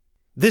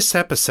This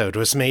episode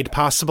was made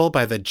possible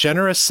by the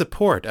generous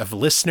support of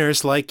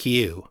listeners like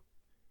you.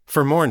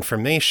 For more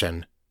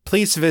information,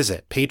 please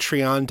visit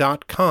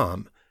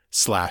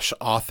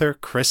patreon.com/author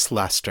Chris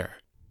Lester.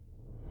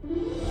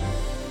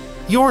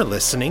 You're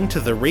listening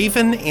to The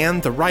Raven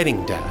and the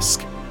Writing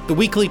Desk, the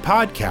weekly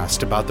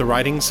podcast about the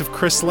writings of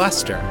Chris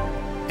Lester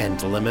and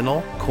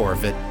Liminal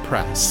Corvid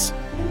Press.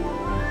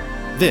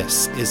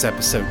 This is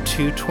episode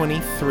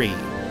 223.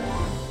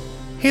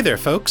 Hey there,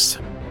 folks.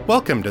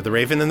 Welcome to The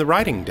Raven and the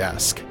Writing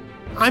Desk.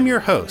 I'm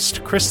your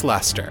host, Chris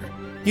Lester.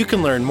 You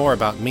can learn more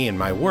about me and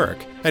my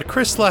work at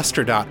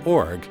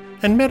chrislester.org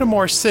and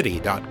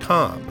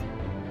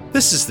metamorcity.com.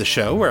 This is the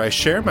show where I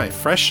share my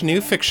fresh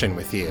new fiction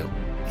with you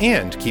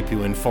and keep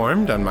you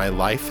informed on my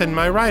life and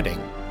my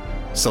writing.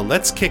 So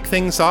let's kick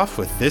things off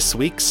with this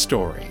week's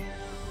story.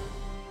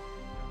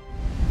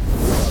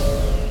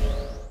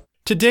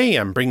 Today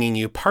I'm bringing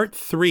you part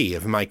 3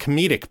 of my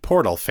comedic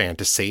portal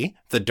fantasy,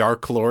 The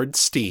Dark Lord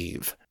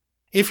Steve.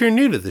 If you're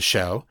new to the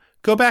show,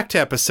 go back to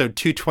episode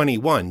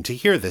 221 to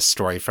hear this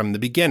story from the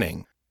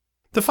beginning.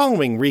 The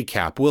following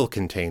recap will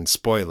contain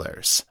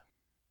spoilers.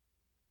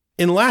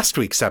 In last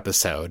week's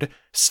episode,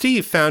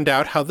 Steve found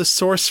out how the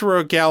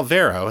sorcerer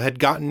Galvero had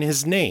gotten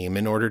his name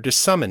in order to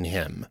summon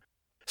him.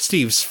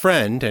 Steve's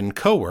friend and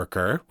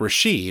co-worker,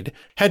 Rashid,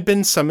 had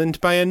been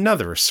summoned by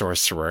another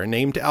sorcerer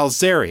named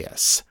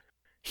Alzarius.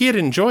 He had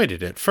enjoyed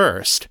it at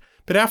first,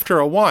 but after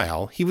a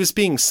while, he was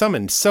being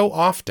summoned so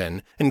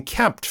often and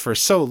kept for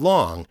so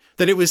long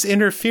that it was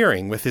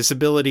interfering with his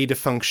ability to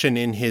function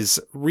in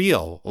his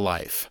real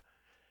life.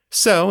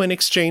 So, in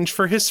exchange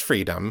for his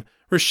freedom,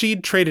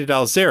 Rashid traded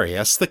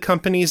Alzarius the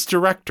company's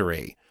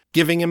directory,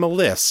 giving him a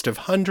list of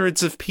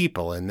hundreds of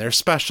people and their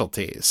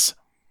specialties.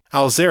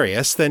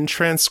 Alzarius then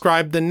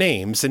transcribed the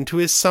names into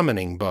his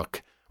summoning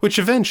book, which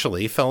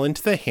eventually fell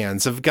into the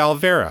hands of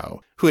Galvero,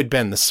 who had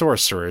been the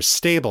sorcerer's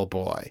stable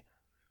boy.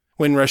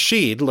 When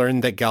Rashid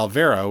learned that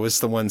Galvero was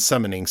the one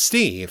summoning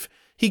Steve,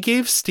 he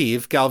gave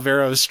Steve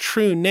Galvero's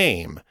true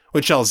name,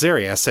 which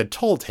Alzarius had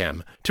told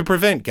him to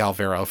prevent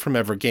Galvero from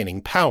ever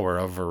gaining power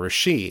over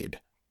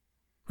Rashid.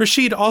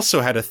 Rashid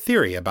also had a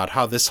theory about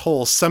how this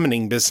whole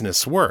summoning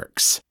business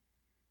works.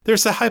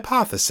 There's a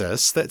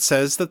hypothesis that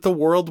says that the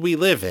world we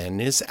live in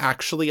is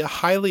actually a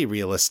highly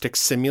realistic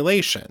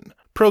simulation,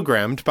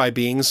 programmed by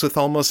beings with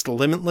almost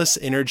limitless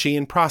energy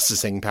and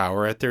processing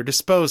power at their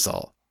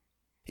disposal.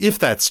 If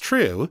that's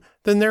true,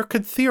 then there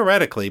could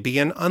theoretically be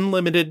an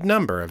unlimited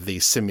number of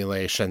these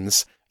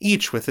simulations,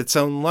 each with its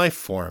own life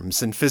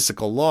forms and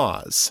physical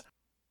laws.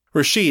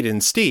 Rashid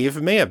and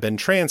Steve may have been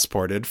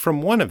transported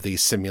from one of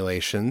these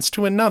simulations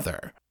to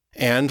another,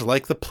 and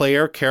like the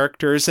player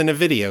characters in a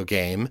video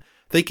game,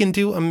 they can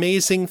do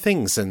amazing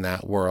things in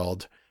that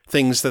world,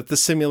 things that the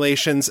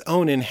simulation's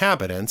own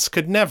inhabitants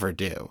could never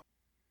do.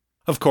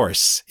 Of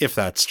course, if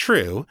that's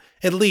true,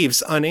 it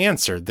leaves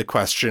unanswered the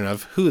question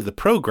of who the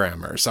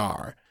programmers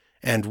are,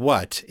 and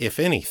what, if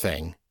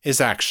anything,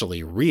 is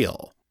actually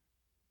real.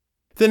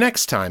 The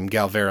next time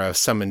Galvero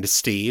summoned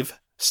Steve,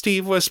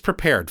 Steve was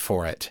prepared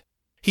for it.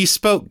 He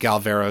spoke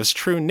Galvero's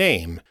true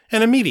name,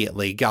 and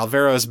immediately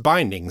Galvero's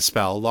binding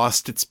spell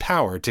lost its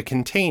power to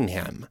contain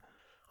him.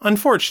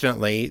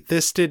 Unfortunately,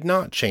 this did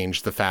not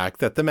change the fact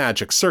that the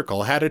magic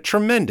circle had a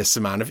tremendous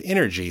amount of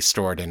energy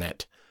stored in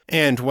it.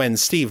 And when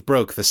Steve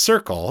broke the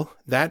circle,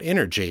 that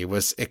energy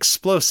was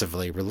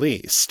explosively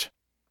released.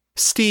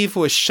 Steve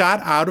was shot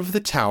out of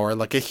the tower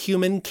like a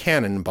human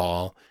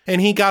cannonball,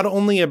 and he got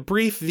only a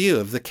brief view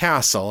of the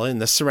castle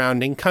and the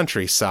surrounding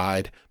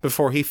countryside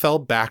before he fell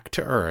back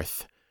to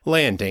Earth,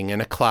 landing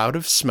in a cloud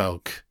of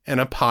smoke and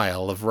a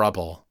pile of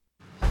rubble.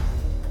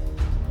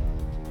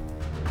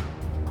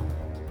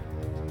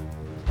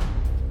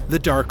 The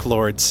Dark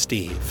Lord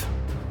Steve.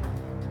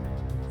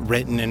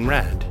 Written and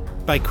read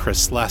by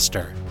Chris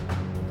Lester.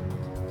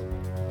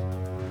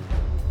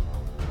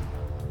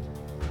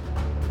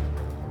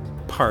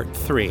 Part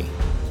 3.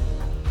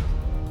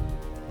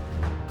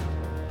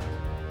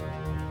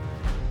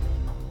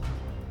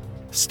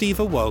 Steve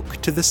awoke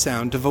to the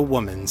sound of a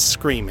woman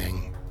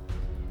screaming.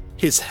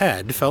 His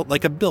head felt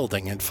like a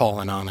building had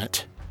fallen on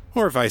it,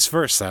 or vice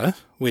versa,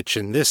 which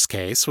in this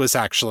case was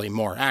actually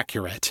more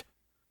accurate.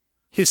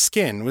 His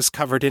skin was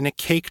covered in a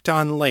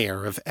caked-on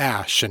layer of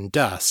ash and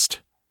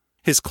dust.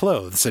 His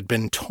clothes had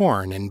been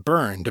torn and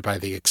burned by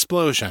the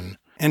explosion,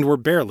 and were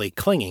barely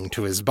clinging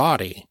to his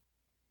body.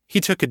 He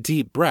took a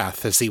deep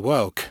breath as he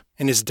woke,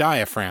 and his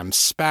diaphragm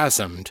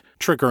spasmed,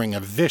 triggering a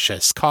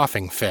vicious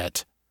coughing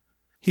fit.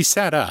 He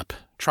sat up,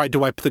 tried to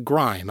wipe the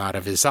grime out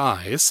of his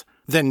eyes,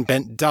 then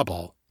bent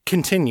double,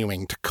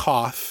 continuing to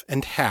cough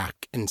and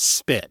hack and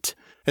spit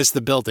as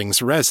the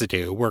building's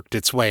residue worked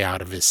its way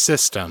out of his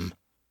system.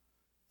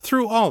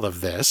 Through all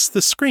of this,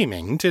 the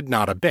screaming did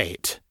not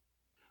abate.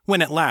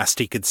 When at last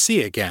he could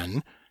see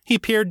again, he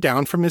peered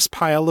down from his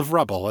pile of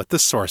rubble at the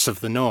source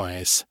of the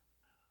noise.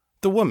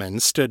 The woman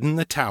stood in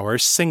the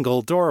tower's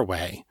single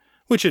doorway,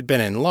 which had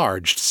been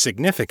enlarged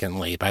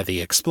significantly by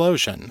the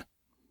explosion.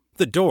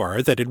 The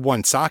door that had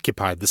once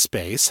occupied the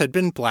space had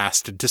been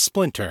blasted to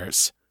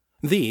splinters.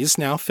 These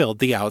now filled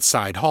the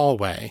outside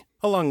hallway,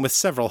 along with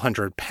several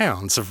hundred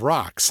pounds of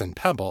rocks and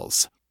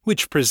pebbles,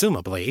 which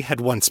presumably had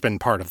once been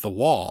part of the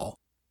wall.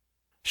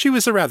 She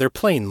was a rather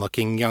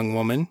plain-looking young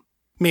woman,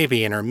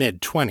 maybe in her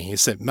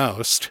mid-20s at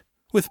most,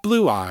 with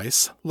blue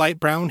eyes, light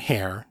brown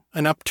hair,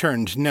 an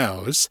upturned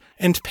nose,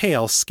 and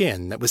pale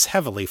skin that was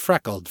heavily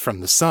freckled from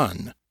the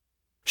sun.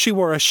 She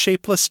wore a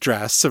shapeless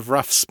dress of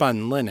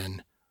rough-spun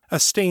linen, a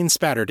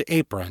stain-spattered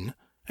apron,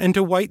 and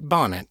a white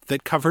bonnet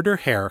that covered her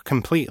hair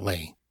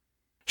completely.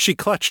 She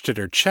clutched at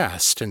her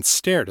chest and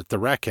stared at the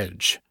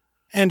wreckage,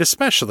 and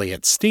especially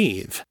at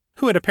Steve,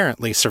 who had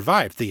apparently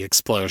survived the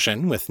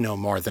explosion with no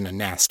more than a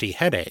nasty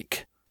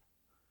headache.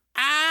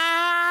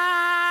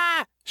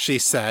 "Ah!" she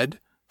said,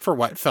 for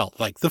what felt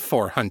like the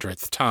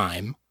 400th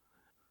time.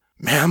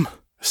 "Ma'am,"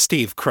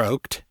 Steve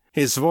croaked,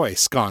 his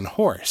voice gone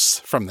hoarse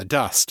from the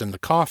dust and the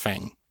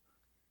coughing.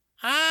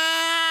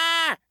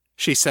 "Ah!"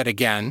 she said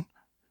again.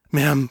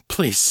 "Ma'am,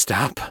 please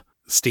stop,"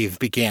 Steve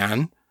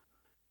began.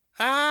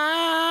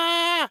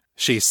 "Ah!"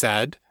 she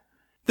said.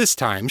 This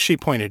time she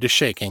pointed a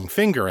shaking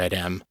finger at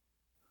him.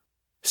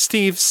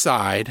 Steve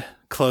sighed,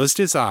 closed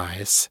his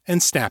eyes,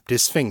 and snapped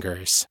his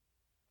fingers.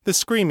 The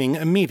screaming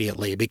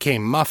immediately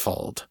became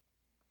muffled.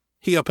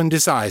 He opened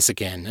his eyes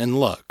again and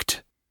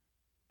looked.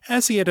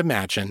 As he had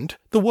imagined,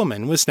 the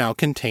woman was now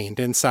contained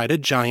inside a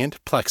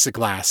giant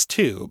plexiglass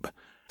tube,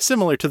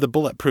 similar to the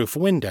bulletproof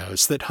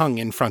windows that hung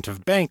in front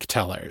of bank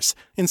tellers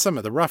in some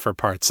of the rougher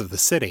parts of the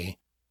city.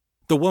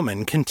 The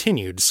woman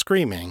continued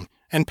screaming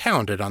and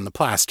pounded on the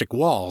plastic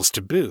walls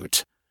to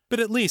boot, but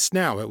at least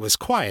now it was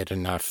quiet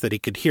enough that he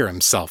could hear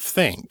himself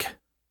think.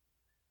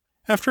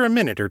 After a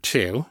minute or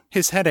two,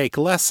 his headache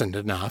lessened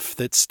enough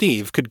that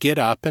Steve could get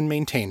up and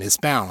maintain his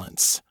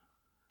balance.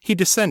 He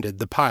descended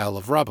the pile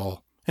of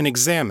rubble and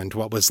examined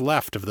what was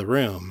left of the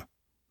room.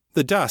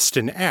 The dust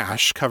and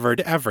ash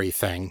covered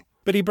everything,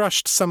 but he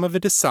brushed some of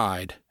it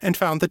aside and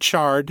found the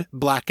charred,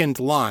 blackened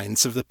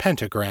lines of the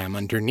pentagram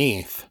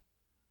underneath.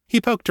 He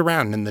poked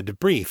around in the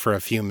debris for a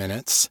few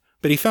minutes,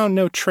 but he found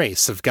no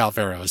trace of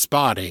Galvero's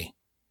body.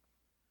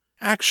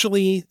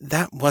 Actually,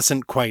 that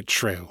wasn't quite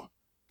true.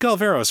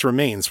 Galvero's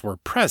remains were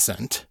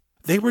present.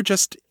 They were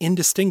just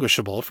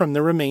indistinguishable from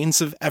the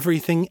remains of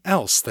everything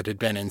else that had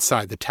been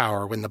inside the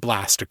tower when the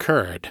blast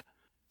occurred,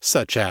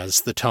 such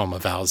as the Tome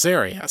of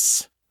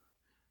Alzarius.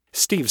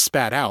 Steve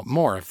spat out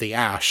more of the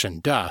ash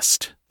and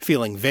dust,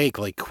 feeling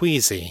vaguely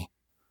queasy.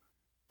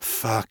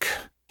 "Fuck,"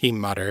 he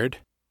muttered.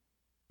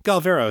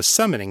 Galvero's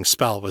summoning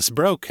spell was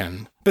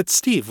broken, but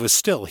Steve was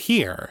still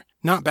here,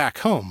 not back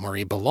home where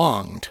he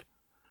belonged.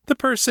 The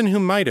person who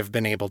might have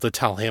been able to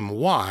tell him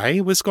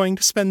why was going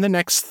to spend the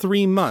next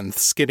 3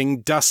 months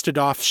getting dusted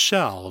off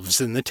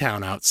shelves in the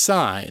town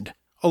outside,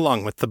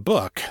 along with the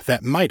book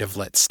that might have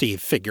let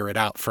Steve figure it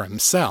out for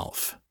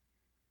himself.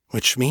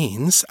 Which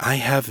means I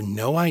have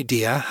no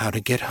idea how to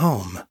get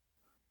home.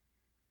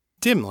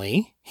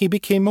 Dimly, he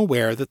became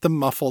aware that the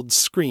muffled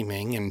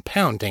screaming and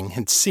pounding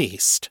had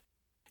ceased.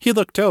 He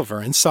looked over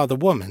and saw the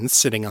woman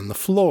sitting on the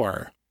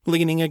floor,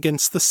 leaning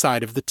against the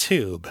side of the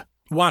tube,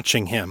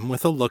 watching him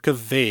with a look of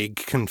vague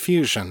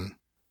confusion.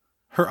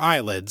 Her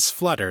eyelids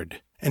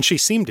fluttered, and she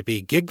seemed to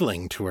be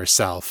giggling to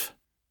herself.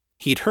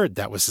 He'd heard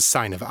that was a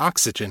sign of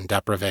oxygen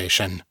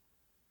deprivation.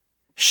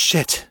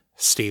 "Shit,"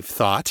 Steve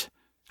thought.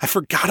 "I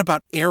forgot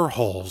about air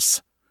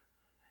holes."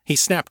 He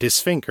snapped his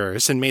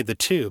fingers and made the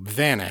tube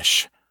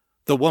vanish.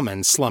 The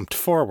woman slumped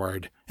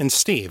forward, and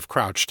Steve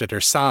crouched at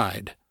her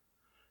side.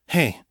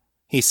 "Hey,"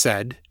 he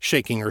said,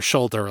 shaking her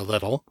shoulder a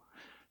little.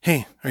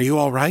 "Hey, are you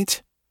all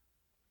right?"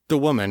 The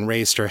woman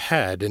raised her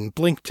head and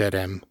blinked at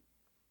him.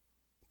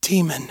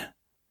 "Demon,"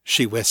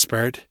 she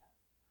whispered.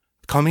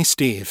 "Call me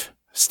Steve,"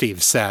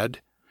 Steve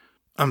said.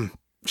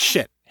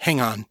 Shit, hang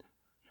on."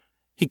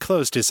 He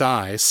closed his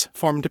eyes,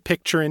 formed a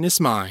picture in his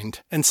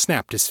mind, and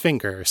snapped his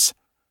fingers.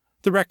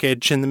 The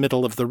wreckage in the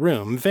middle of the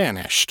room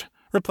vanished,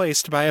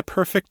 replaced by a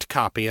perfect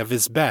copy of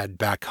his bed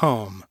back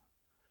home.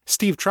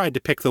 Steve tried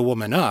to pick the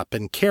woman up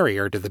and carry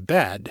her to the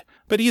bed,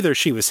 but either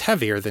she was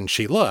heavier than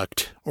she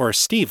looked, or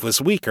Steve was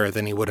weaker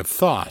than he would have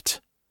thought.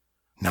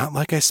 Not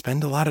like I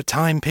spend a lot of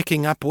time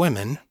picking up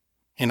women,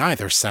 in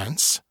either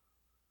sense.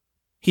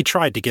 He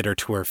tried to get her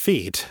to her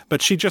feet,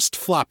 but she just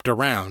flopped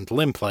around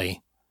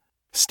limply.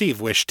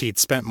 Steve wished he'd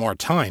spent more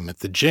time at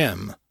the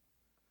gym.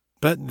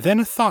 But then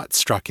a thought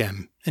struck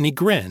him, and he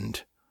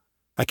grinned.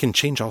 I can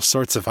change all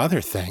sorts of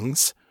other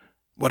things.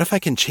 What if I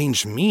can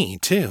change me,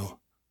 too?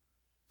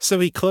 So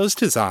he closed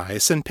his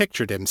eyes and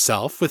pictured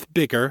himself with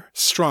bigger,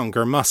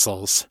 stronger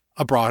muscles,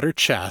 a broader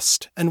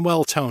chest, and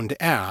well-toned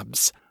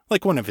abs,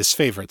 like one of his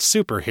favorite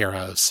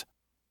superheroes.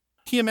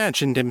 He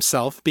imagined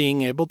himself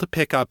being able to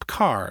pick up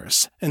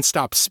cars and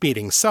stop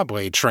speeding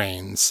subway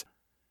trains.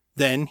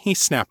 Then he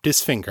snapped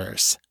his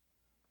fingers.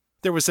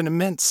 There was an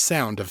immense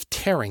sound of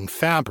tearing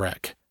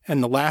fabric,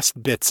 and the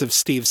last bits of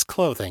Steve's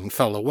clothing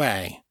fell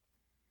away.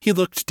 He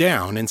looked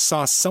down and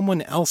saw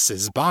someone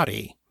else's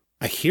body,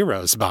 a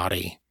hero's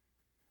body.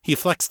 He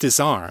flexed his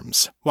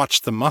arms,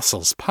 watched the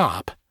muscles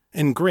pop,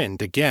 and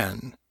grinned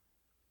again.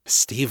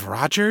 "Steve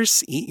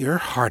Rogers, eat your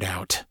heart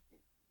out."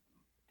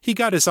 He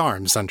got his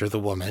arms under the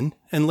woman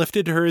and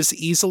lifted her as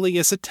easily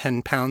as a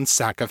 10-pound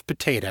sack of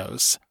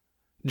potatoes.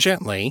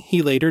 Gently,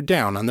 he laid her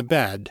down on the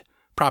bed,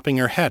 propping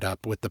her head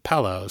up with the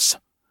pillows.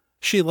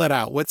 She let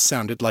out what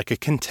sounded like a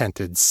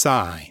contented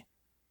sigh.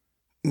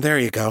 "There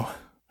you go,"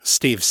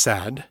 Steve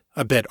said,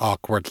 a bit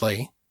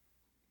awkwardly.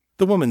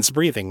 The woman's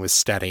breathing was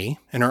steady,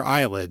 and her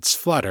eyelids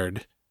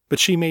fluttered, but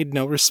she made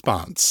no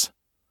response.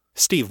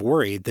 Steve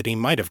worried that he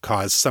might have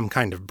caused some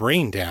kind of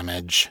brain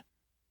damage.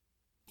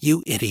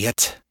 "You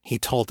idiot," he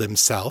told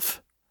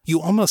himself.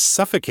 "You almost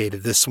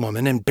suffocated this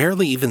woman and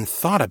barely even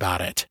thought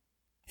about it.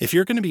 If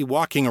you're going to be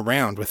walking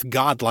around with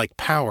godlike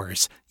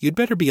powers, you'd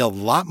better be a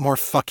lot more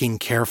fucking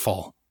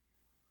careful."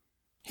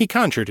 He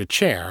conjured a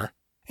chair,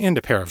 and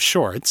a pair of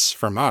shorts,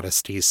 for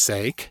modesty's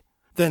sake,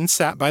 then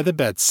sat by the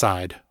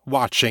bedside,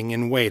 watching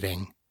and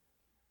waiting.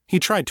 He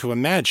tried to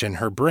imagine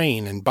her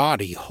brain and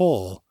body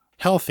whole,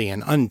 healthy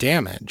and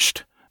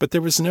undamaged, but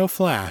there was no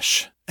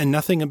flash, and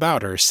nothing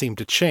about her seemed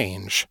to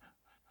change.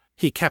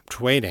 He kept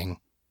waiting.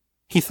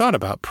 He thought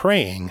about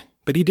praying,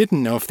 but he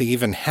didn't know if they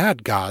even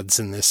had gods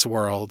in this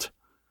world,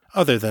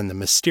 other than the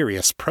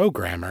mysterious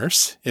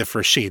programmers, if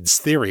Rashid's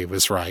theory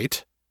was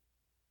right.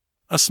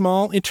 A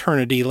small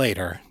eternity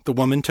later, the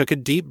woman took a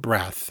deep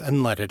breath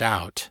and let it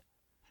out.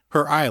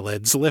 Her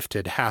eyelids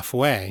lifted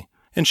halfway,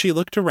 and she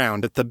looked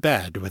around at the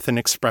bed with an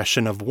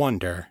expression of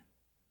wonder.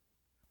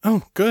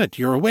 "Oh, good,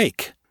 you're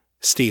awake,"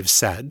 Steve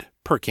said,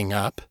 perking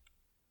up.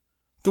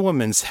 The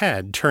woman's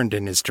head turned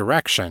in his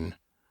direction.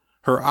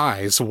 Her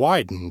eyes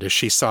widened as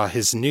she saw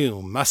his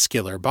new,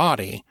 muscular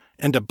body,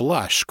 and a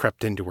blush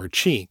crept into her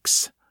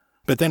cheeks.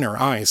 But then her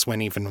eyes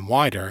went even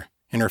wider,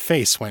 and her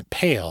face went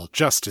pale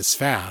just as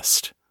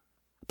fast.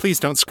 "Please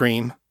don't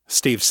scream,"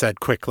 Steve said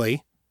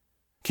quickly.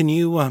 Can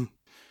you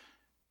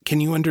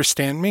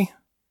understand me?"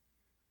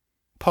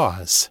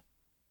 Pause.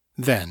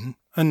 Then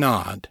a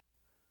nod.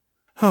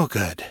 "Oh,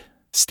 good,"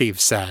 Steve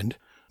said,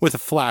 with a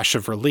flash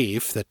of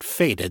relief that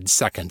faded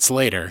seconds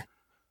later.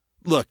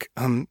 "Look,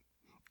 I'm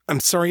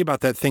sorry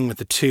about that thing with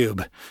the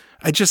tube.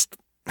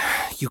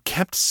 You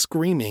kept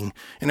screaming,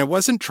 and I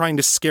wasn't trying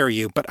to scare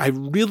you, but I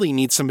really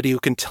need somebody who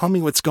can tell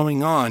me what's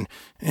going on,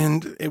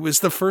 and it was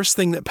the first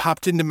thing that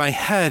popped into my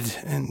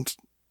head, and...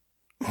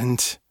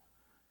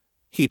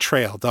 He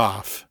trailed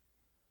off.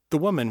 The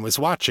woman was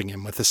watching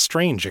him with a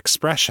strange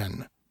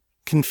expression.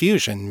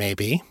 Confusion,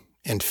 maybe,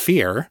 and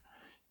fear,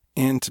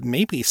 and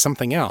maybe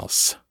something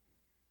else.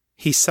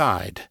 He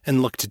sighed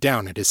and looked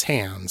down at his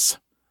hands.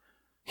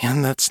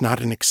 "And that's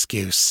not an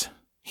excuse,"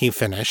 he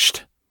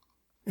finished.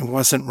 "It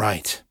wasn't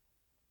right.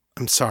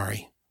 I'm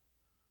sorry."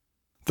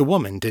 The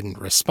woman didn't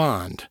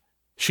respond.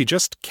 She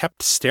just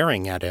kept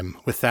staring at him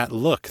with that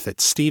look that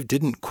Steve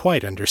didn't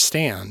quite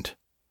understand.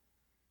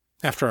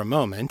 After a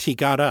moment, he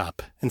got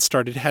up and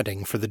started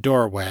heading for the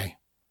doorway.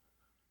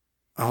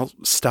 "I'll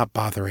stop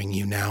bothering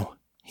you now,"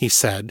 he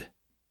said.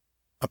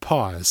 A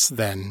pause,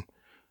 then,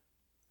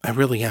 "I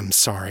really am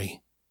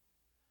sorry."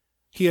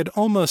 He had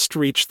almost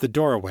reached the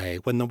doorway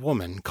when the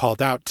woman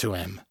called out to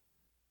him.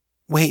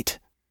 "Wait."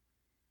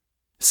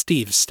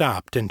 Steve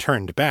stopped and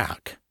turned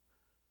back.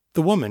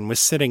 The woman was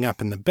sitting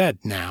up in the bed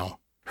now,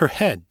 her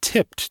head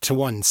tipped to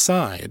one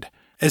side,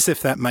 as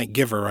if that might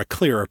give her a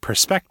clearer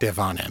perspective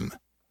on him.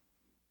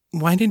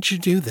 "Why did you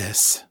do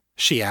this?"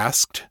 she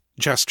asked,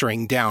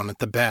 gesturing down at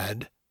the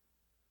bed.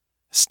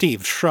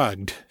 Steve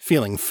shrugged,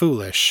 feeling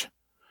foolish.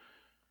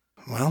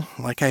 "Well,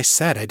 like I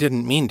said, I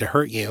didn't mean to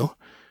hurt you.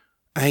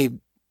 I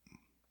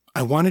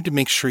wanted to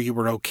make sure you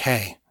were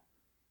okay.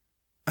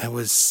 I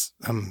was,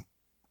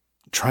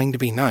 trying to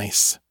be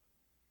nice."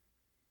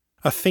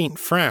 A faint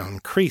frown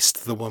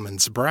creased the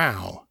woman's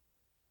brow.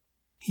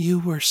 "You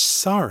were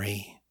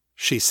sorry,"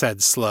 she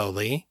said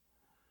slowly.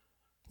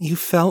 "You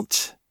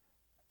felt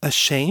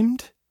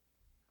ashamed?"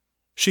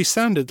 She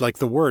sounded like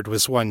the word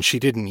was one she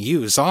didn't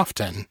use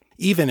often,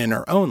 even in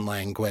her own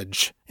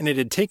language, and it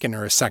had taken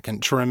her a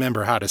second to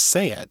remember how to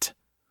say it.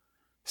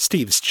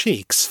 Steve's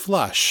cheeks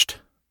flushed.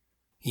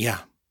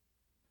 "Yeah."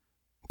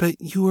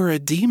 "But you were a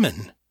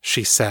demon,"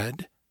 she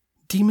said.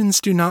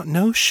 "Demons do not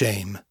know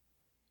shame."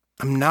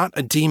 "I'm not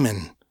a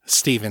demon,"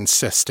 Steve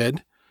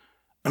insisted.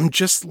 "I'm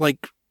just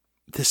like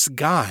this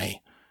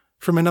guy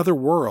from another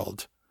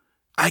world.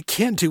 I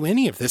can't do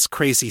any of this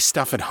crazy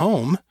stuff at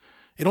home.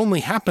 It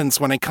only happens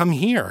when I come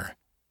here."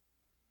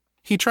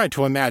 He tried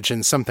to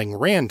imagine something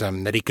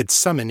random that he could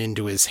summon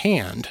into his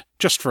hand,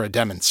 just for a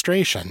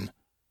demonstration.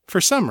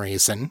 For some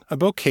reason, a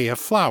bouquet of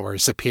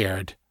flowers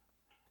appeared.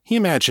 He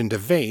imagined a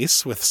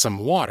vase with some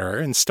water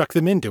and stuck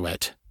them into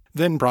it,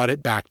 then brought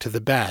it back to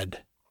the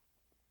bed.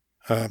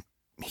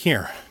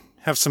 Here,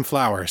 have some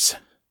flowers."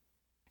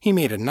 He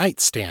made a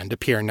nightstand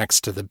appear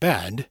next to the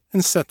bed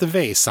and set the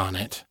vase on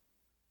it.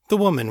 The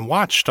woman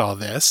watched all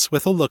this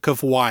with a look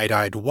of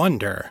wide-eyed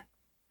wonder.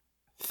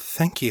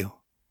 "Thank you,"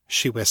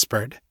 she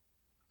whispered.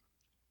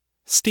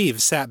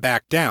 Steve sat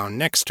back down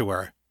next to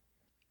her.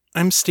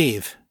 "I'm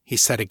Steve," he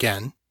said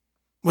again.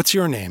 "What's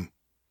your name?"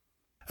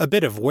 A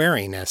bit of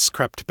wariness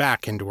crept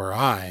back into her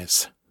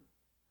eyes.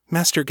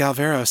 "Master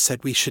Galvero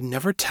said we should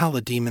never tell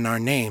a demon our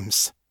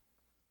names."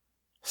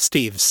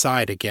 Steve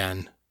sighed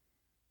again.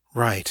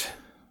 Right.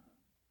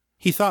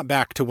 He thought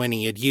back to when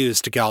he had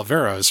used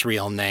Galvero's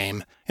real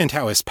name, and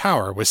how his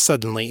power was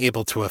suddenly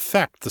able to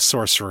affect the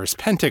sorcerer's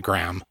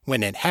pentagram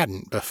when it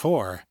hadn't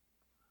before.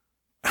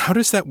 How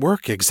does that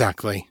work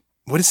exactly?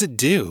 What does it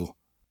do?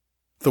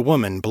 The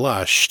woman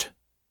blushed.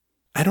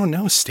 I don't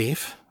know,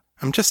 Steve.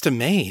 I'm just a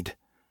maid.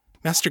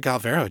 Master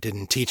Galvero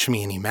didn't teach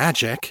me any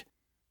magic.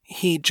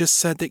 He just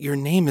said that your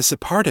name is a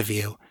part of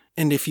you,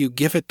 and if you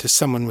give it to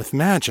someone with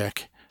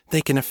magic,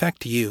 they can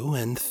affect you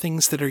and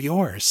things that are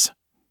yours.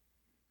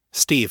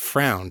 Steve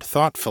frowned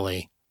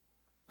thoughtfully.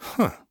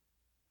 Huh.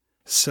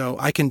 So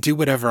I can do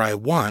whatever I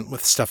want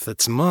with stuff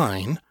that's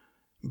mine,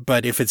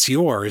 but if it's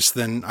yours,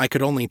 then I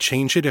could only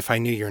change it if I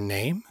knew your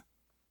name?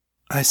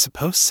 I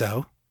suppose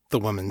so, the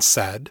woman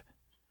said.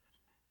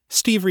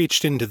 Steve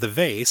reached into the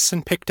vase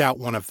and picked out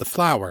one of the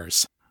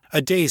flowers,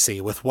 a daisy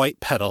with white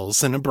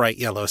petals and a bright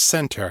yellow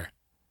center.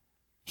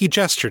 He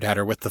gestured at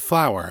her with the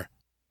flower.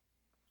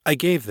 I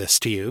gave this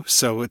to you,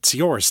 so it's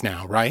yours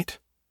now, right?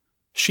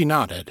 She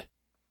nodded.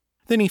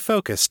 Then he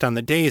focused on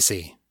the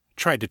daisy,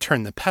 tried to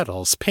turn the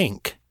petals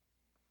pink.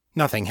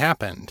 Nothing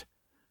happened.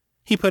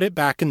 He put it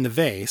back in the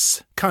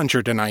vase,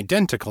 conjured an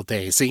identical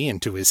daisy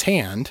into his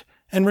hand,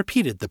 and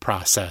repeated the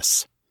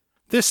process.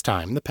 This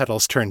time the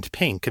petals turned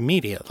pink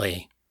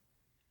immediately.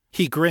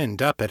 He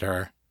grinned up at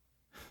her.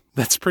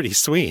 That's pretty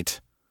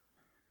sweet.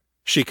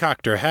 She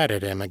cocked her head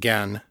at him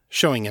again,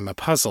 showing him a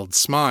puzzled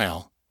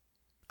smile.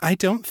 I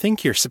don't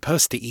think you're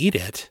supposed to eat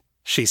it,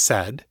 she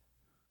said.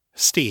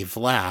 Steve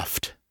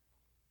laughed.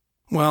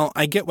 Well,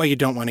 I get why you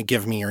don't want to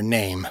give me your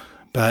name,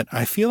 but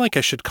I feel like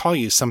I should call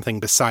you something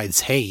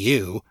besides Hey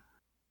You.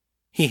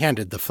 He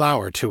handed the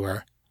flower to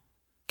her.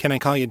 Can I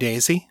call you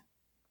Daisy?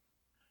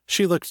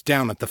 She looked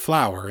down at the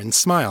flower and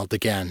smiled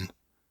again.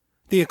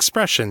 The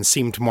expression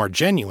seemed more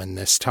genuine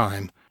this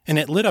time, and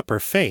it lit up her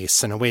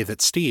face in a way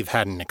that Steve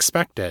hadn't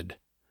expected.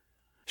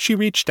 She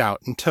reached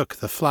out and took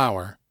the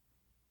flower.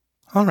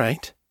 All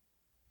right,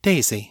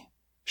 Daisy,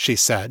 she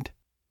said.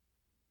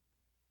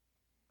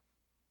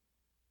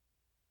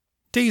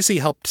 Daisy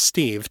helped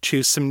Steve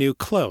choose some new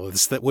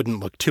clothes that wouldn't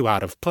look too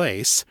out of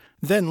place,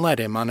 then led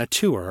him on a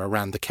tour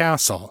around the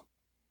castle.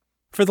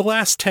 For the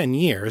last 10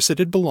 years it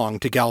had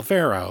belonged to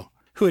Galvero,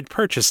 who had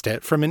purchased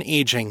it from an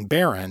aging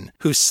baron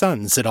whose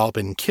sons had all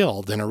been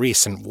killed in a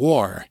recent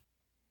war.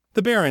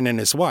 The baron and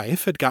his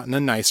wife had gotten a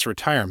nice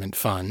retirement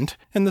fund,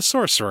 and the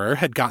sorcerer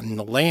had gotten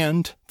the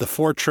land, the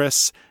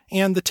fortress,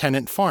 and the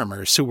tenant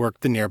farmers who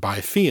worked the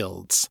nearby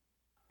fields.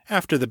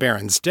 After the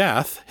baron's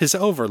death, his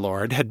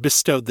overlord had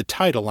bestowed the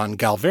title on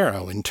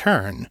Galvero in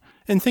turn,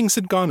 and things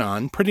had gone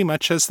on pretty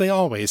much as they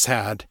always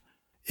had,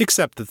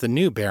 except that the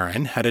new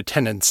baron had a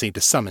tendency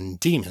to summon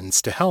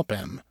demons to help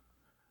him.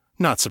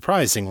 Not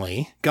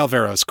surprisingly,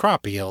 Galvero's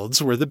crop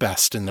yields were the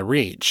best in the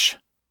Reach.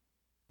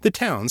 The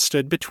town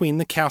stood between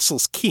the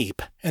castle's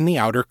keep and the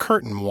outer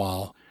curtain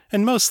wall,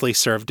 and mostly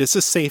served as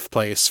a safe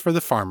place for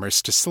the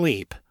farmers to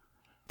sleep.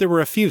 There were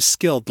a few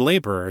skilled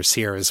laborers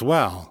here as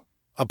well.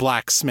 A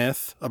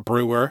blacksmith, a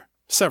brewer,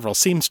 several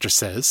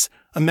seamstresses,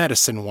 a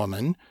medicine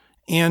woman,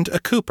 and a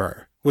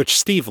cooper, which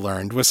Steve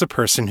learned was a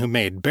person who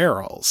made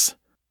barrels.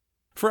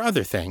 For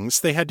other things,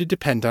 they had to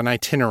depend on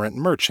itinerant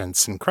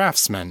merchants and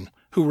craftsmen,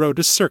 who rode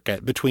a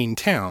circuit between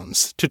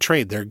towns to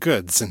trade their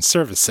goods and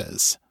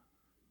services.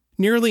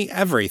 Nearly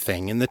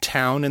everything in the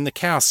town and the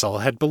castle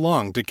had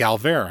belonged to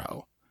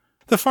Galvero.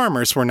 The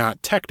farmers were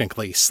not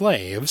technically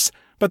slaves,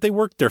 but they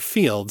worked their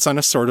fields on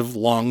a sort of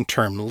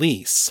long-term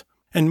lease,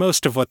 and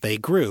most of what they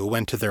grew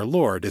went to their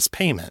lord as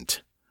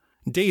payment.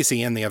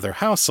 Daisy and the other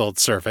household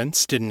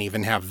servants didn't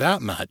even have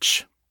that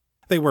much.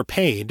 They were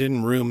paid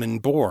in room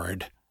and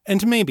board,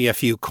 and maybe a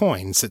few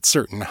coins at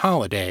certain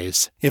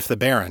holidays, if the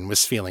baron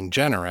was feeling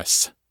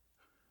generous.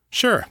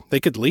 Sure, they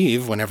could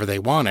leave whenever they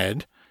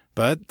wanted,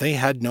 but they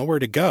had nowhere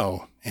to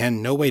go,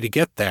 and no way to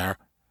get there.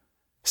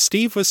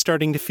 Steve was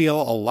starting to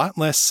feel a lot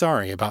less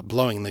sorry about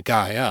blowing the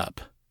guy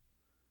up.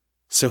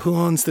 So who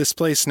owns this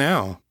place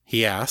now?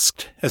 He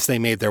asked, as they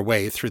made their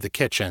way through the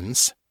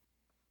kitchens.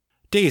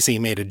 Daisy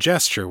made a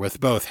gesture with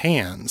both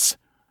hands.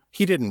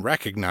 He didn't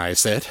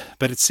recognize it,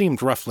 but it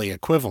seemed roughly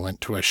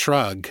equivalent to a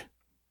shrug.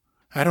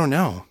 I don't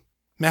know.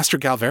 Master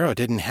Galvero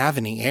didn't have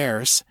any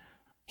heirs.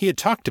 He had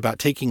talked about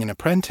taking an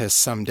apprentice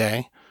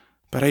someday,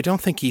 but I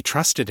don't think he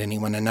trusted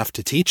anyone enough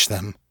to teach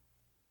them.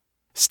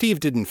 Steve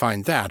didn't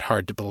find that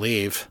hard to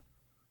believe.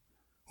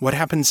 What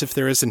happens if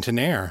there isn't an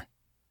heir?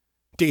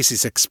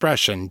 Daisy's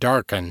expression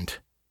darkened.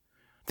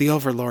 The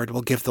overlord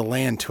will give the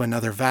land to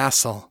another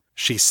vassal,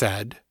 she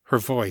said, her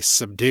voice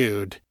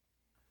subdued.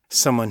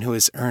 Someone who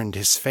has earned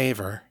his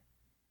favor.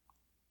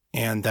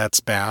 And that's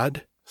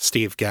bad?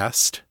 Steve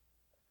guessed.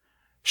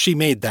 She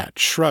made that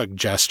shrug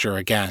gesture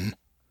again.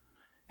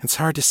 It's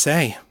hard to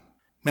say.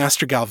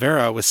 Master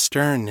Galvero was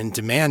stern and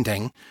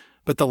demanding,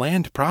 but the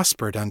land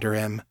prospered under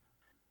him.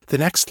 The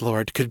next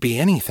lord could be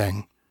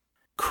anything.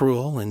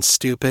 Cruel and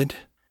stupid,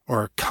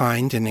 or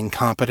kind and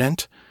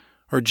incompetent,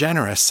 or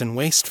generous and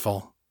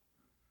wasteful.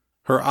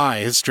 Her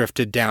eyes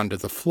drifted down to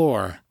the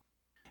floor.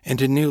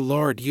 and a new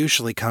lord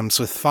usually comes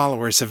with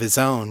followers of his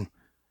own.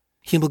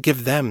 He will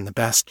give them the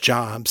best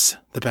jobs,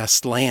 the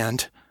best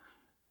land.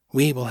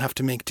 We will have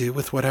to make do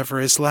with whatever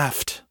is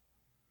left."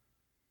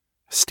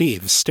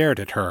 Steve stared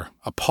at her,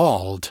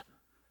 appalled.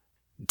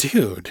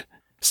 "Dude,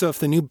 so if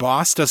the new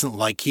boss doesn't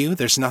like you,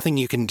 there's nothing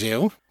you can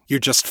do? You're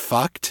just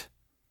fucked?"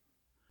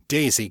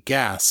 Daisy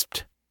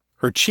gasped.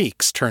 Her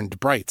cheeks turned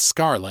bright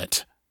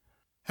scarlet.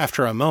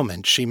 After a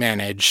moment, she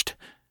managed,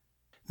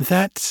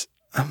 That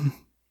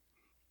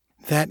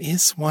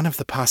is one of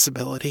the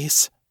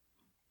possibilities."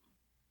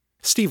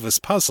 Steve was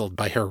puzzled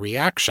by her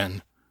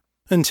reaction,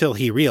 until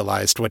he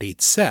realized what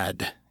he'd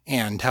said,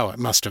 and how it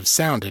must have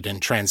sounded in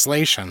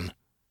translation.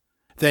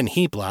 Then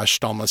he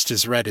blushed almost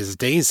as red as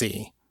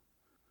Daisy.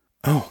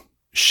 "Oh,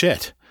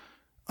 shit.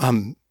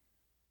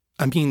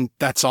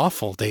 That's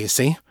awful,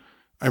 Daisy.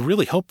 I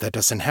really hope that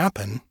doesn't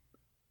happen."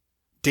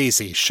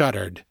 Daisy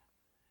shuddered.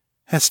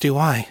 "As do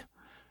I.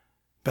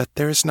 But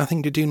there is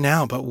nothing to do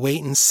now but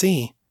wait and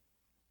see.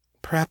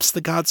 Perhaps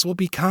the gods will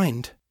be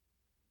kind."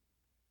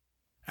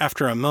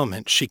 After a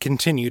moment, she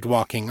continued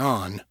walking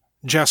on,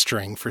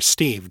 gesturing for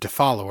Steve to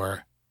follow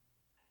her.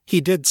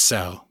 He did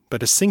so,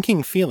 but a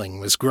sinking feeling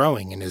was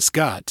growing in his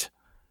gut.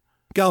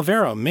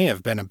 Galvero may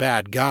have been a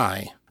bad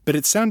guy, but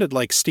it sounded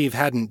like Steve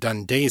hadn't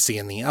done Daisy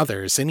and the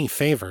others any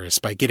favors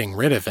by getting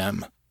rid of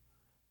him.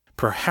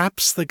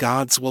 "Perhaps the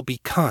gods will be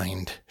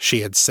kind,"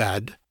 she had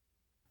said.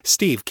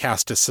 Steve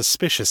cast a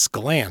suspicious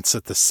glance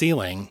at the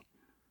ceiling.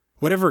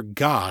 Whatever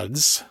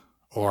gods,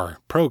 or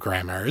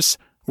programmers,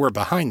 were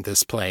behind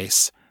this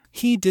place,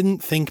 he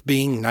didn't think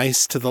being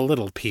nice to the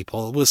little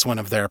people was one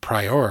of their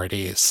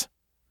priorities.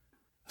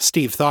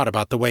 Steve thought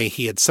about the way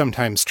he had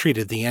sometimes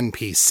treated the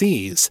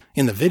NPCs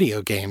in the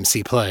video games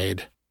he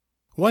played.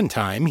 One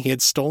time, he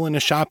had stolen a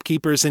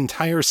shopkeeper's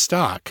entire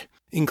stock,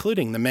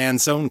 including the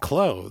man's own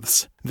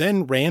clothes,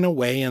 then ran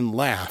away and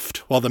laughed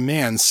while the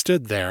man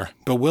stood there,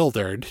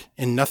 bewildered,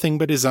 in nothing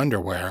but his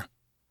underwear.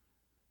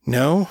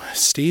 No,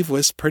 Steve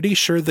was pretty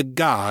sure the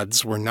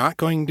gods were not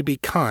going to be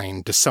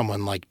kind to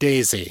someone like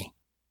Daisy.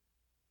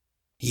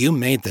 "You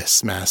made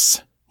this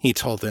mess," he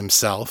told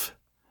himself.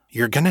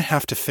 "You're gonna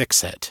have to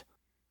fix it."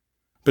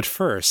 But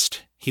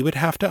first, he would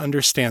have to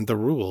understand the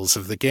rules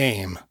of the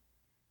game.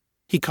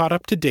 He caught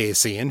up to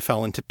Daisy and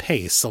fell into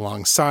pace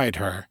alongside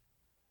her.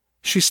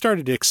 She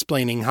started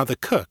explaining how the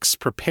cooks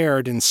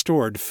prepared and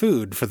stored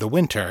food for the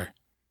winter.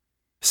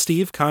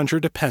 Steve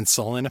conjured a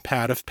pencil and a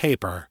pad of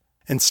paper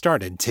and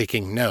started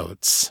taking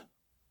notes.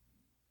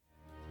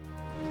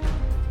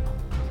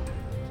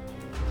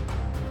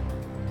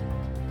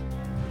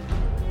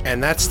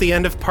 And that's the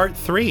end of Part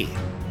 3.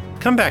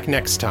 Come back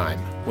next time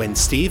when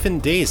Steve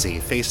and Daisy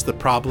face the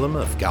problem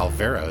of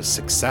Galvero's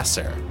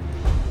successor.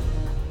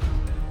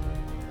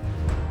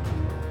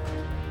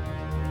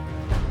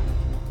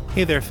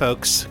 Hey there,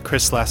 folks.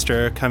 Chris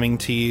Lester coming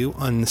to you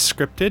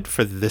unscripted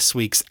for this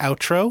week's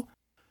outro.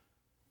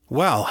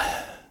 Well,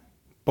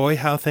 boy,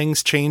 how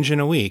things change in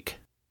a week.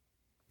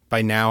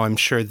 By now, I'm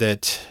sure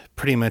that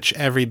pretty much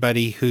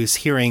everybody who's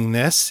hearing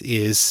this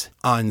is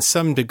on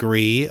some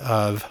degree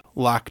of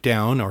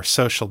lockdown or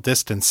social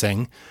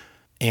distancing,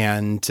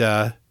 and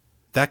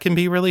that can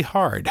be really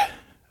hard.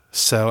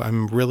 So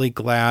I'm really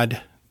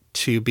glad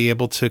to be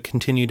able to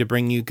continue to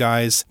bring you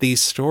guys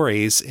these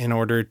stories in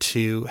order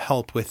to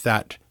help with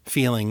that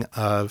feeling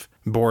of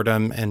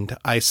boredom and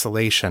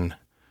isolation.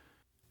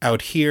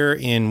 Out here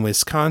in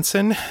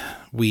Wisconsin,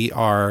 we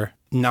are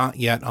not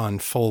yet on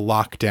full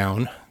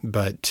lockdown,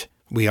 but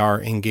we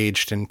are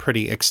engaged in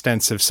pretty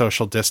extensive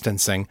social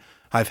distancing.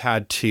 I've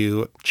had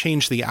to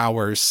change the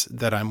hours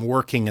that I'm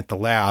working at the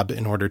lab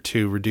in order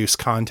to reduce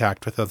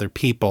contact with other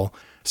people.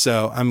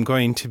 So I'm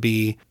going to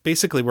be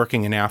basically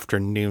working an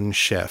afternoon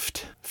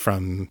shift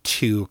from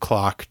 2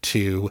 o'clock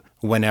to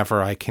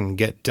whenever I can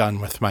get done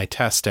with my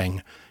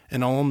testing.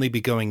 And I'll only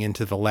be going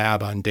into the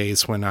lab on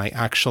days when I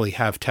actually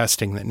have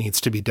testing that needs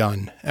to be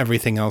done.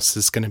 Everything else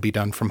is going to be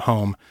done from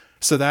home.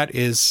 So that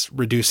is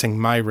reducing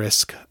my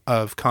risk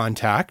of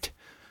contact.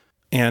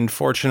 And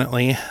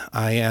fortunately,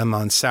 I am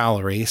on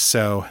salary,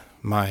 so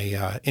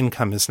my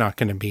income is not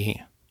going to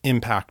be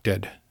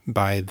impacted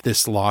by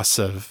this loss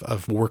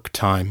of work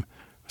time.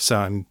 So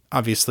I'm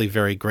obviously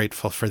very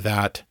grateful for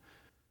that.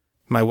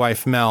 My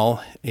wife,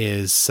 Mel,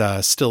 is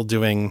still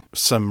doing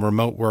some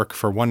remote work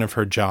for one of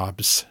her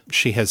jobs.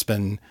 She has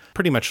been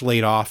pretty much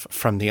laid off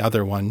from the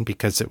other one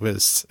because it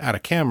was at a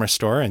camera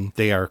store and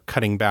they are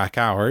cutting back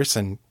hours.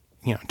 And,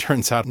 it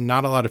turns out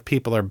not a lot of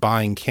people are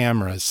buying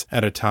cameras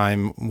at a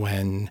time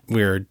when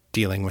we're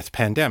dealing with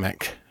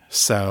pandemic.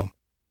 So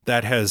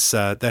that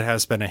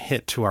has been a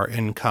hit to our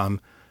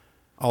income.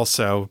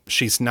 Also,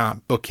 she's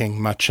not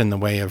booking much in the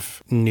way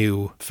of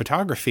new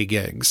photography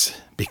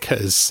gigs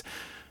because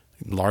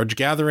large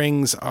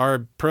gatherings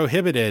are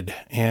prohibited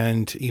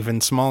and even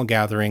small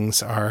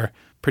gatherings are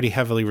pretty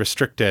heavily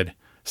restricted.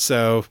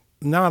 So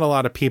not a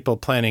lot of people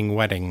planning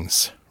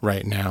weddings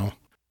right now.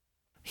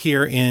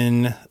 Here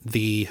in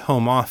the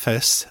home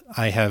office,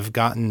 I have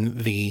gotten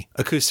the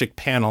acoustic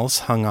panels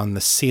hung on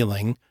the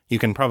ceiling. You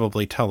can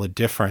probably tell a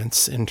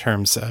difference in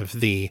terms of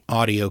the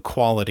audio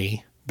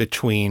quality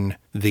between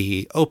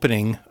the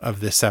opening of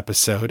this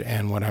episode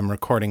and what I'm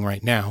recording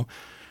right now.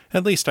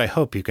 At least I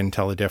hope you can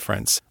tell a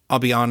difference. I'll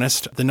be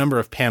honest, the number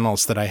of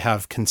panels that I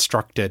have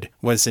constructed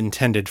was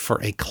intended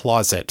for a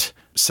closet,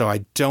 so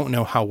I don't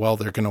know how well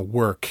they're going to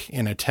work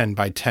in a 10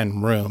 by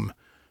 10 room,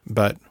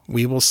 but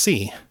we will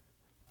see.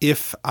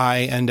 If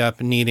I end up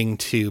needing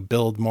to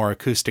build more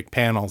acoustic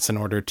panels in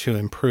order to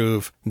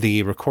improve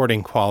the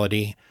recording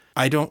quality,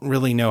 I don't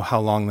really know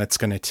how long that's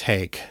going to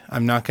take.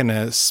 I'm not going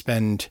to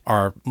spend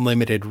our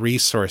limited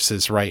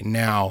resources right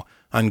now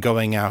on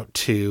going out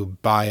to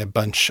buy a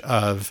bunch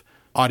of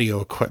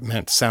audio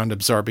equipment,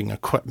 sound-absorbing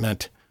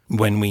equipment,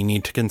 when we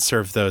need to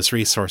conserve those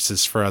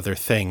resources for other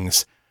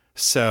things.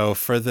 So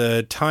for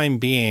the time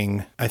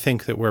being, I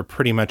think that we're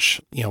pretty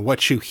much,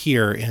 what you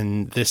hear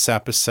in this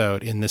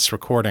episode, in this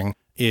recording,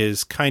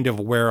 is kind of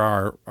where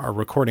our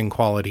recording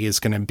quality is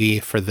going to be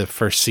for the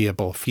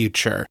foreseeable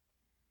future.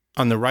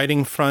 On the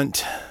writing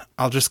front,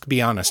 I'll just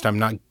be honest, I'm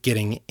not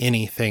getting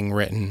anything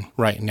written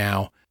right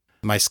now.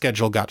 My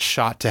schedule got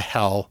shot to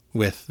hell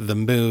with the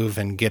move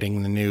and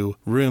getting the new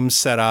room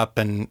set up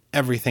and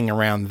everything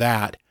around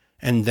that.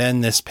 And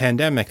then this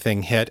pandemic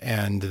thing hit,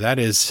 and that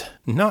is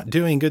not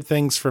doing good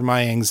things for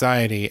my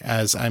anxiety,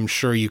 as I'm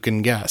sure you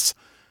can guess.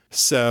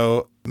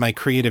 So my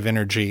creative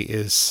energy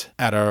is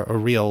at a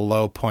real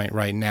low point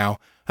right now.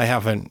 I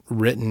haven't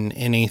written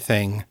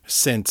anything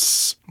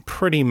since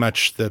pretty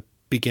much the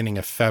beginning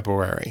of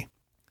February.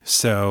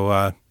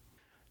 So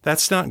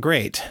that's not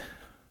great.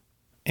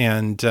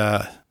 And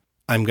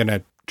I'm going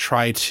to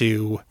try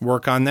to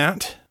work on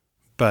that.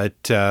 But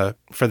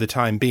for the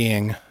time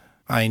being,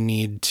 I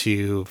need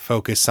to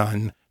focus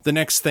on the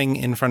next thing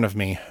in front of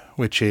me,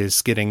 which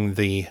is getting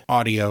the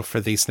audio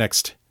for these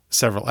next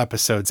several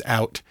episodes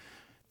out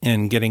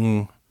and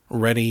getting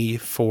ready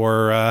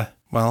for,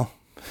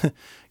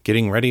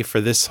 getting ready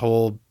for this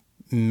whole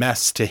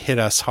mess to hit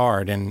us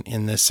hard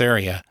in this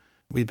area.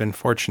 We've been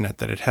fortunate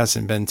that it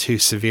hasn't been too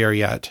severe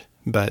yet,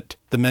 but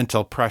the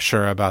mental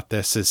pressure about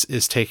this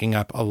is taking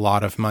up a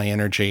lot of my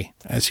energy,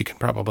 as you can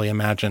probably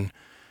imagine.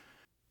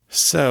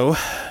 So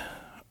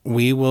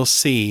we will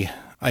see.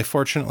 I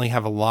fortunately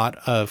have a lot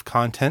of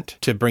content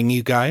to bring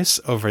you guys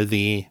over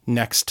the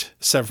next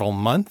several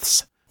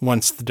months.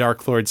 Once the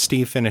Dark Lord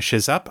Steve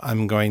finishes up,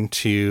 I'm going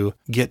to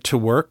get to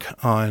work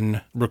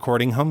on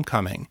recording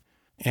Homecoming.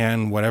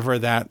 And whatever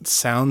that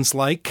sounds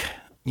like,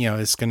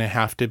 is going to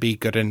have to be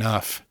good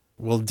enough.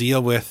 We'll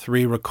deal with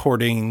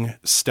re-recording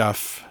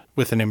stuff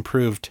with an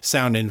improved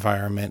sound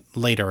environment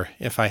later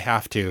if I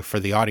have to for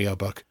the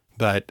audiobook.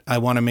 But I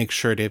want to make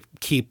sure to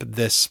keep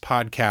this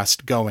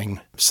podcast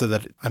going so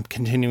that I'm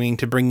continuing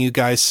to bring you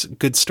guys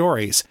good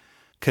stories,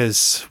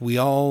 because we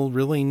all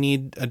really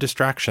need a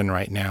distraction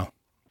right now.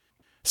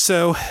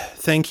 So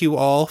thank you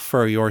all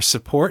for your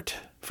support.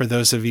 For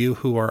those of you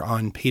who are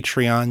on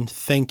Patreon,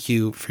 thank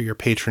you for your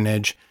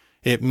patronage.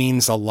 It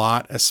means a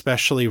lot,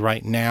 especially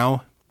right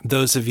now.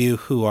 Those of you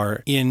who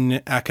are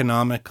in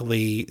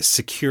economically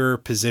secure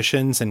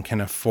positions and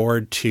can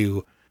afford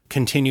to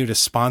continue to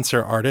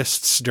sponsor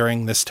artists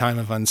during this time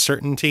of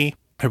uncertainty,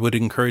 I would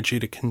encourage you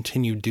to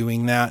continue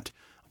doing that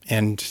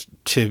and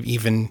to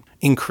even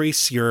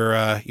increase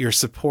your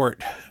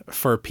support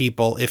for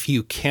people if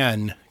you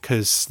can,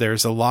 because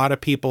there's a lot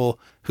of people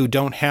who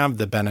don't have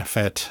the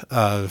benefit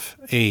of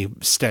a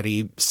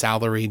steady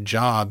salaried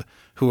job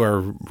who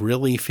are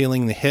really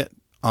feeling the hit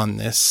on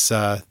this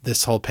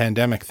whole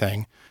pandemic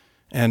thing,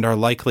 and are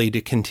likely to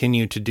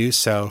continue to do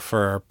so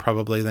for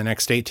probably the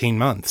next 18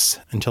 months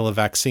until a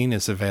vaccine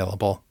is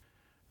available.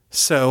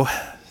 So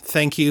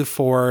thank you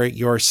for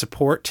your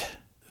support.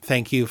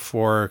 Thank you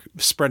for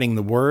spreading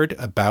the word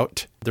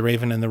about The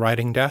Raven and the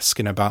Writing Desk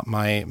and about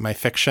my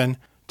fiction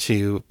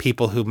to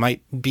people who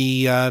might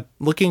be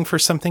looking for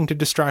something to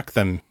distract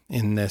them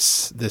in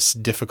this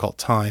difficult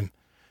time.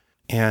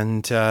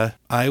 And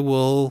I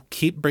will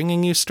keep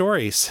bringing you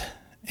stories,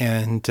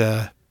 and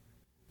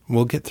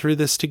we'll get through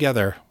this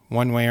together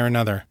one way or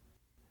another.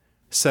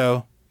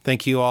 So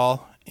thank you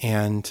all,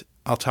 and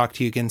I'll talk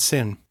to you again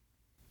soon.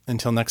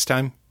 Until next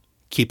time,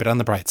 keep it on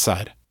the bright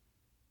side.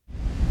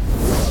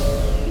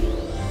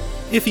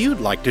 If you'd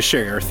like to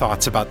share your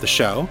thoughts about the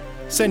show,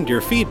 send your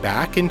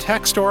feedback in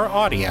text or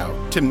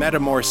audio to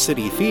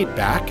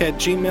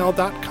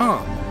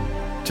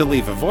metamorcityfeedback@gmail.com. To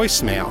leave a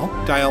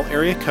voicemail, dial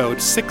area code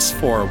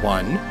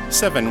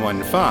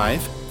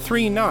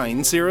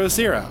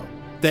 641-715-3900.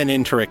 Then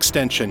enter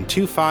extension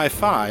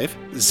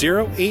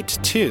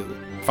 255082,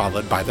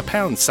 followed by the #.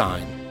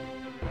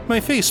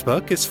 My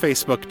Facebook is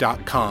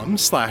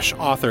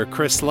facebook.com/author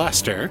Chris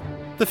Lester.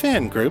 The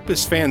fan group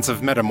is Fans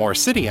of Metamor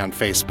City on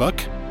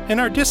Facebook, and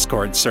our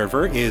Discord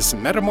server is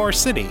Metamor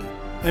City.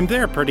 I'm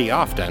there pretty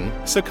often,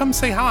 so come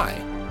say hi.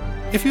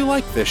 If you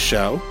like this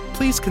show,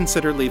 please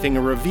consider leaving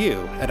a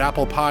review at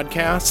Apple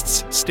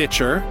Podcasts,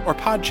 Stitcher, or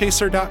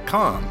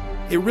Podchaser.com.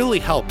 It really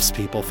helps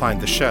people find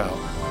the show.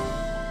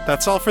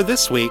 That's all for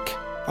this week.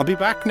 I'll be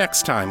back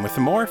next time with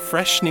more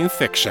fresh new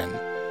fiction.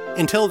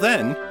 Until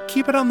then,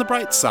 keep it on the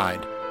bright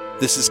side.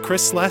 This is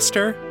Chris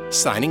Lester,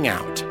 signing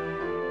out.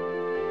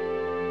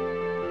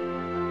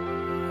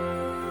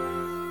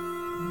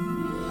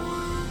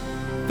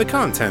 The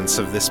contents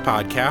of this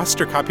podcast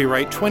are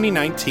copyright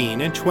 2019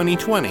 and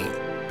 2020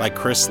 by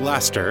Chris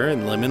Lester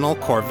and Liminal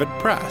Corvid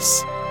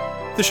Press.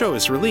 The show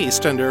is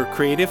released under a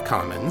Creative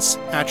Commons,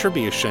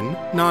 Attribution,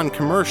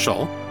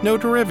 Non-Commercial, No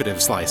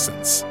Derivatives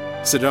license.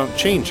 So don't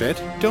change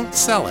it, don't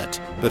sell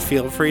it, but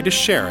feel free to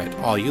share it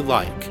all you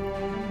like.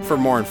 For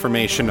more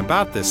information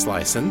about this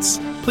license,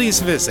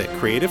 please visit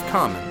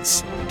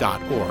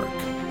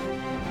creativecommons.org.